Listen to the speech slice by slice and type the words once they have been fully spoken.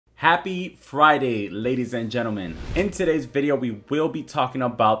Happy Friday, ladies and gentlemen. In today's video, we will be talking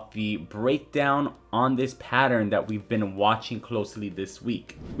about the breakdown on this pattern that we've been watching closely this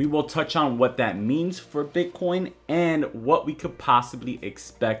week. We will touch on what that means for Bitcoin and what we could possibly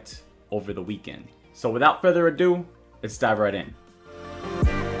expect over the weekend. So without further ado, let's dive right in.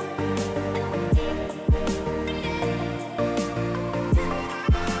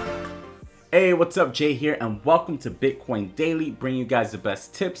 Hey, what's up? Jay here, and welcome to Bitcoin Daily, bringing you guys the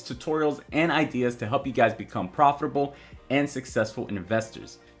best tips, tutorials, and ideas to help you guys become profitable and successful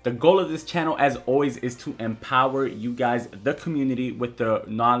investors. The goal of this channel, as always, is to empower you guys, the community, with the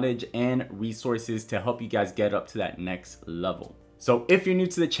knowledge and resources to help you guys get up to that next level. So if you're new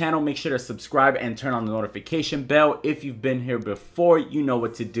to the channel, make sure to subscribe and turn on the notification bell. If you've been here before, you know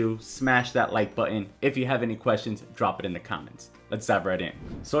what to do. Smash that like button. If you have any questions, drop it in the comments. Let's dive right in.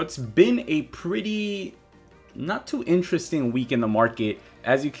 So it's been a pretty not too interesting week in the market.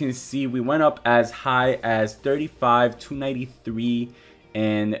 As you can see, we went up as high as 35,293,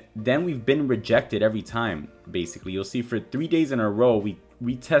 and then we've been rejected every time. Basically, you'll see for 3 days in a row, we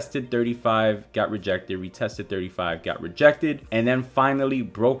retested 35, got rejected, retested 35, got rejected, and then finally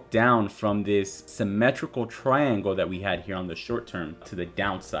broke down from this symmetrical triangle that we had here on the short term to the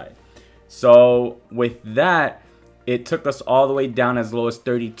downside. So with that, it took us all the way down as low as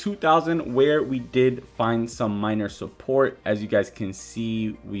 32,000, where we did find some minor support. As you guys can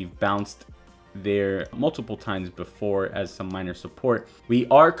see, we've bounced there multiple times before as some minor support. We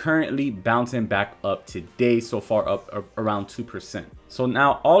are currently bouncing back up today, so far up around 2%. So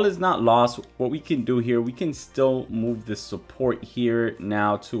now all is not lost. What we can do here, we can still move the support here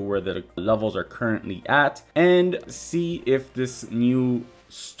now to where the levels are currently at and see if this new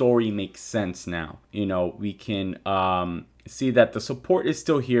story makes sense now. You know, we can see that the support is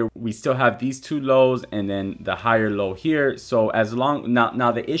still here. We still have these two lows and then the higher low here. So as long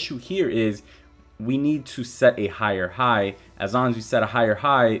now the issue here is we need to set a higher high. As long as we set a higher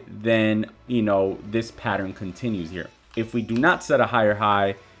high, then you know this pattern continues here. If we do not set a higher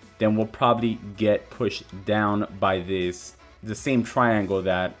high, then we'll probably get pushed down by the same triangle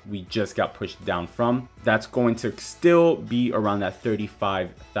that we just got pushed down from. That's going to still be around that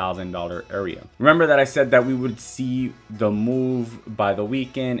 $35,000 area. Remember that I said that we would see the move by the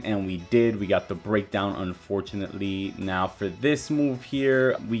weekend, and we did. We got the breakdown, unfortunately. Now for this move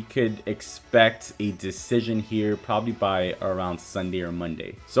here, we could expect a decision here probably by around Sunday or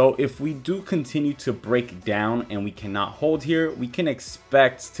Monday. So if we do continue to break down and we cannot hold here, we can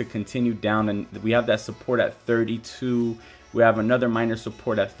expect to continue down, and we have that support at 32. We have another minor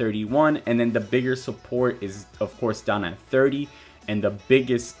support at 31, and then the bigger support is of course down at 30, and the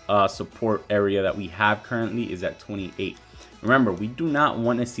biggest support area that we have currently is at 28. Remember, we do not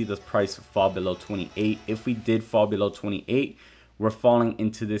want to see this price fall below 28. If we did fall below 28, we're falling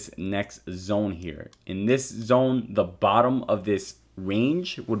into this next zone here. In this zone, the bottom of this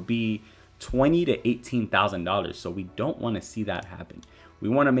range would be $20,000 to $18,000. So we don't want to see that happen. We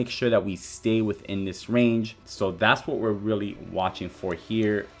want to make sure that we stay within this range. So that's what we're really watching for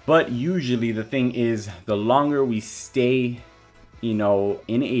here. But usually the thing is, the longer we stay, you know,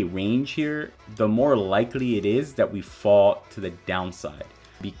 in a range here, the more likely it is that we fall to the downside,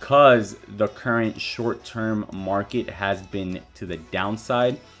 because the current short-term market has been to the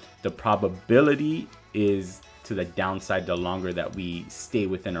downside. The probability is to the downside the longer that we stay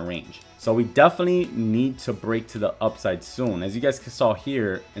within a range. So we definitely need to break to the upside soon. As you guys saw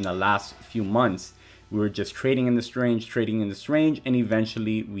here in the last few months, we were just trading in this range, and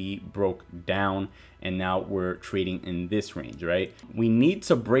eventually we broke down, and now we're trading in this range, right? We need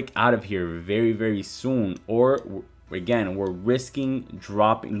to break out of here very, very soon, or again, we're risking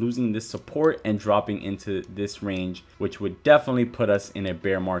losing this support and dropping into this range, which would definitely put us in a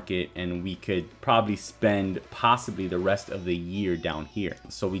bear market, and we could probably spend possibly the rest of the year down here.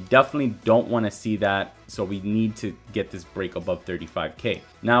 So we definitely don't want to see that. So we need to get this break above 35K.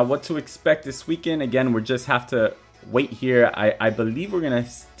 Now, what to expect this weekend? Again, we just have to wait here. I believe we're gonna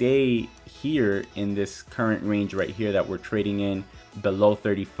stay here in this current range right here that we're trading in, below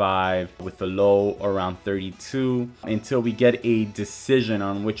 35 with the low around 32, until we get a decision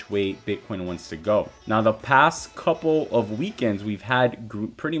on which way Bitcoin wants to go. Now the past couple of weekends we've had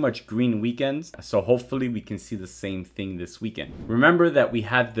pretty much green weekends, so hopefully we can see the same thing this weekend. Remember that we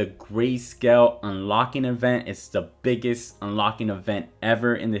had the grayscale unlocking event. It's the biggest unlocking event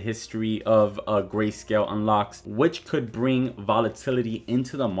ever in the history of grayscale unlocks, which could bring volatility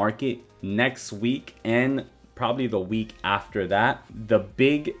into the market next week and probably the week after that. The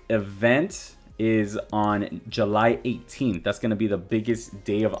big event is on July 18th. That's going to be the biggest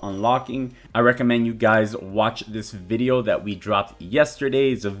day of unlocking. I recommend you guys watch this video that we dropped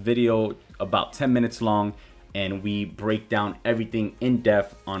yesterday. It's a video about 10 minutes long, and we break down everything in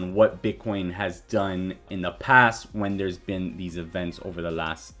depth on what Bitcoin has done in the past when there's been these events over the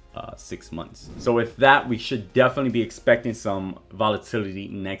last 6 months. So with that, we should definitely be expecting some volatility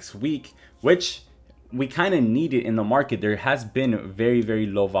next week, which we kind of need it in the market. There has been very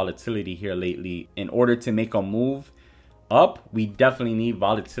low volatility here lately. In order to make a move up, we definitely need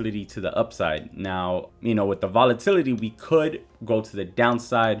volatility to the upside. Now, you know, with the volatility, we could go to the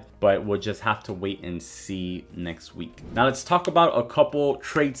downside, but we'll just have to wait and see next week. Now let's talk about a couple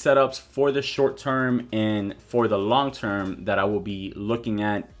trade setups for the short term and for the long term that I will be looking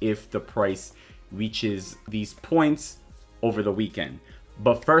at if the price reaches these points over the weekend.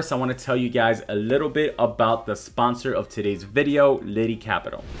 But first, I want to tell you guys a little bit about the sponsor of today's video, Liddy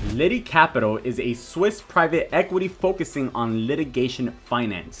Capital. Liddy Capital is a Swiss private equity focusing on litigation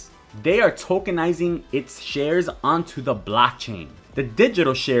finance. They are tokenizing its shares onto the blockchain. The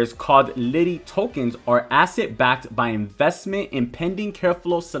digital shares, called Liddy tokens, are asset backed by investment in pending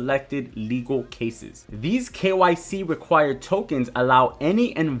carefully selected legal cases. These KYC required tokens allow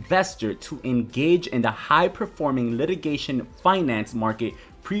any investor to engage in the high performing litigation finance market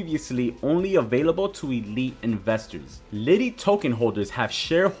previously only available to elite investors. Liddy token holders have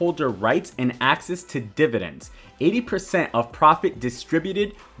shareholder rights and access to dividends. 80% of profit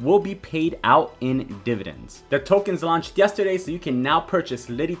distributed will be paid out in dividends. The tokens launched yesterday, so you can now purchase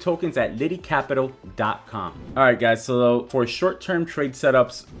Liddy tokens at liddycapital.com. All right, guys, so for short-term trade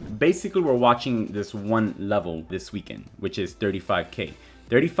setups, basically we're watching this one level this weekend, which is 35K.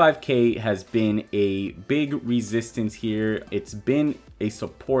 35K has been a big resistance here. It's been a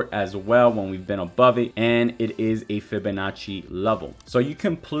support as well when we've been above it, and it is a Fibonacci level. So you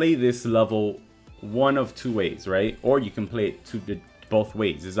can play this level one of two ways, right? Or you can play it both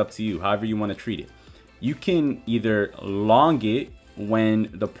ways. It's up to you, however you want to treat it. You can either long it when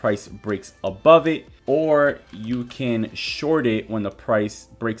the price breaks above it, or you can short it when the price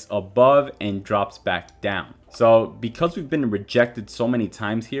breaks above and drops back down. So because we've been rejected so many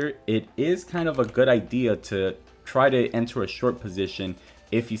times here, it is kind of a good idea to try to enter a short position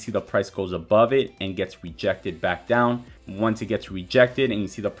if you see the price goes above it and gets rejected back down. Once it gets rejected and you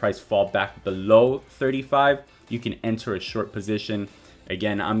see the price fall back below 35, you can enter a short position.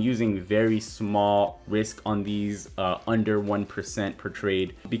 Again, I'm using very small risk on these, under 1% per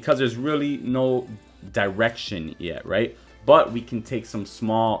trade, because there's really no direction yet, right? But we can take some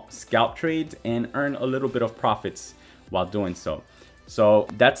small scalp trades and earn a little bit of profits while doing so. So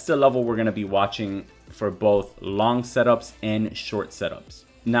that's the level we're going to be watching for both long setups and short setups.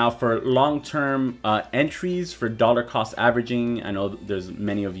 Now for long-term entries for dollar cost averaging, I know there's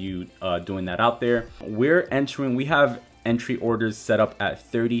many of you doing that out there. We have entry orders set up at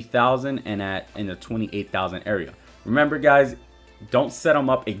 30,000 and in the 28,000 area. Remember, guys, don't set them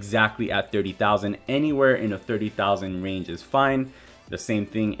up exactly at 30,000. Anywhere in the 30,000 range is fine. The same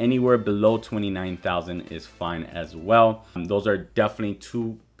thing, anywhere below 29,000 is fine as well. Those are definitely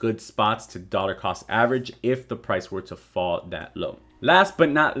two good spots to dollar cost average if the price were to fall that low. Last but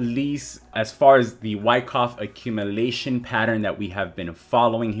not least, as far as the Wyckoff accumulation pattern that we have been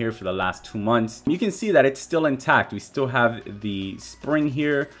following here for the last 2 months, you can see that it's still intact. We still have the spring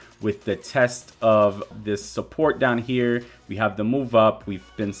here with the test of this support down here. We have the move up. We've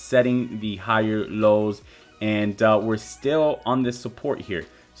been setting the higher lows, and we're still on this support here.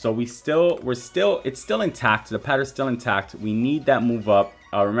 So it's still intact. The pattern's still intact. We need that move up.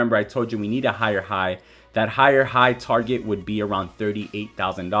 Remember, I told you we need a higher high. That higher high target would be around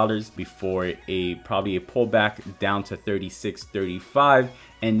 $38,000 before probably a pullback down to 36, 35,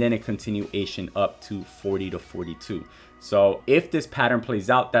 and then a continuation up to 40 to 42. So if this pattern plays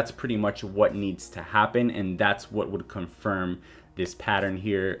out, that's pretty much what needs to happen, and that's what would confirm this pattern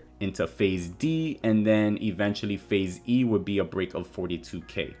here into phase D, and then eventually phase E would be a break of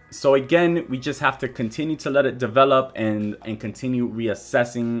 42K. So again, we just have to continue to let it develop and continue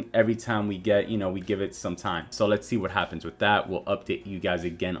reassessing every time we get, we give it some time. So let's see what happens with that. We'll update you guys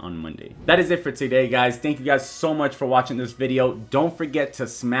again on Monday. That is it for today, guys. Thank you guys so much for watching this video. Don't forget to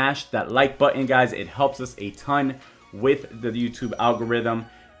smash that like button, guys. It helps us a ton with the YouTube algorithm,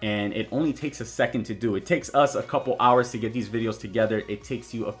 and it only takes a second to do. It takes us a couple hours to get these videos together. It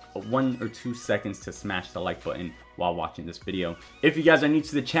takes you 1 or 2 seconds to smash the like button while watching this video. If you guys are new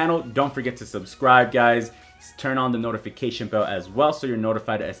to the channel, don't forget to subscribe, guys. Turn on the notification bell as well so you're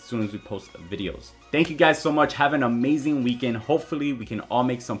notified as soon as we post videos. Thank you guys so much. Have an amazing weekend. Hopefully we can all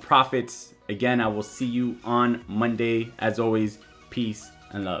make some profits. Again, I will see you on Monday. As always, peace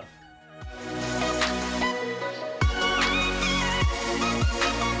and love.